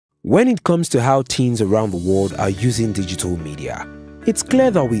When it comes to how teens around the world are using digital media, it's clear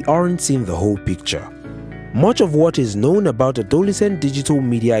that we aren't seeing the whole picture. Much of what is known about adolescent digital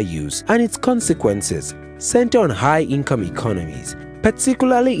media use and its consequences center on high-income economies,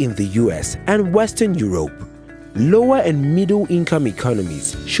 particularly in the US and Western Europe. Lower and middle-income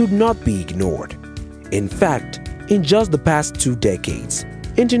economies should not be ignored. In fact, in just the past 2 decades,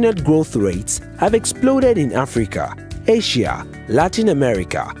 internet growth rates have exploded in Africa, Asia, Latin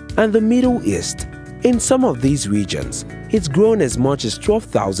America, and the Middle East. In some of these regions, it's grown as much as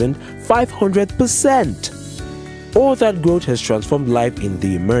 12,500%. All that growth has transformed life in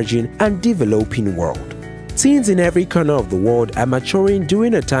the emerging and developing world. Teens in every corner of the world are maturing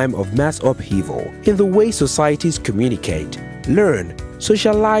during a time of mass upheaval in the way societies communicate, learn,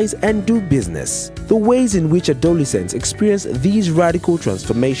 socialize, and do business. The ways in which adolescents experience these radical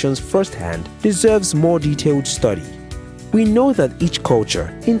transformations firsthand deserves more detailed study. We know that each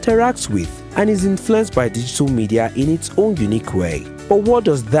culture interacts with and is influenced by digital media in its own unique way. But what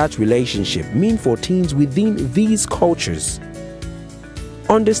does that relationship mean for teens within these cultures?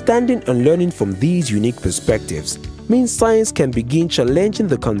 Understanding and learning from these unique perspectives means science can begin challenging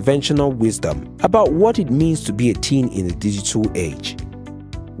the conventional wisdom about what it means to be a teen in the digital age.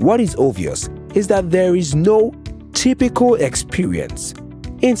 What is obvious is that there is no typical experience.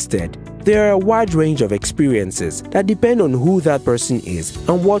 Instead, there are a wide range of experiences that depend on who that person is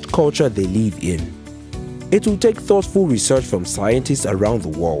and what culture they live in. It will take thoughtful research from scientists around the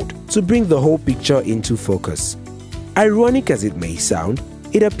world to bring the whole picture into focus. Ironic as it may sound,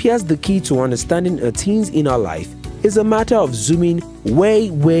 it appears the key to understanding a teen's inner life is a matter of zooming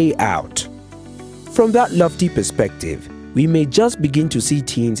way out. From that lofty perspective, we may just begin to see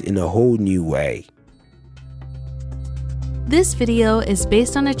teens in a whole new way. This video is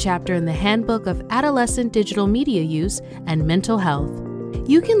based on a chapter in the Handbook of Adolescent Digital Media Use and Mental Health.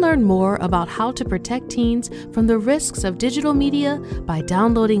 You can learn more about how to protect teens from the risks of digital media by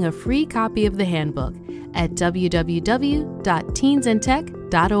downloading a free copy of the handbook at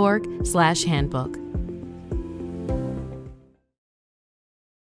www.teensandtech.org/handbook.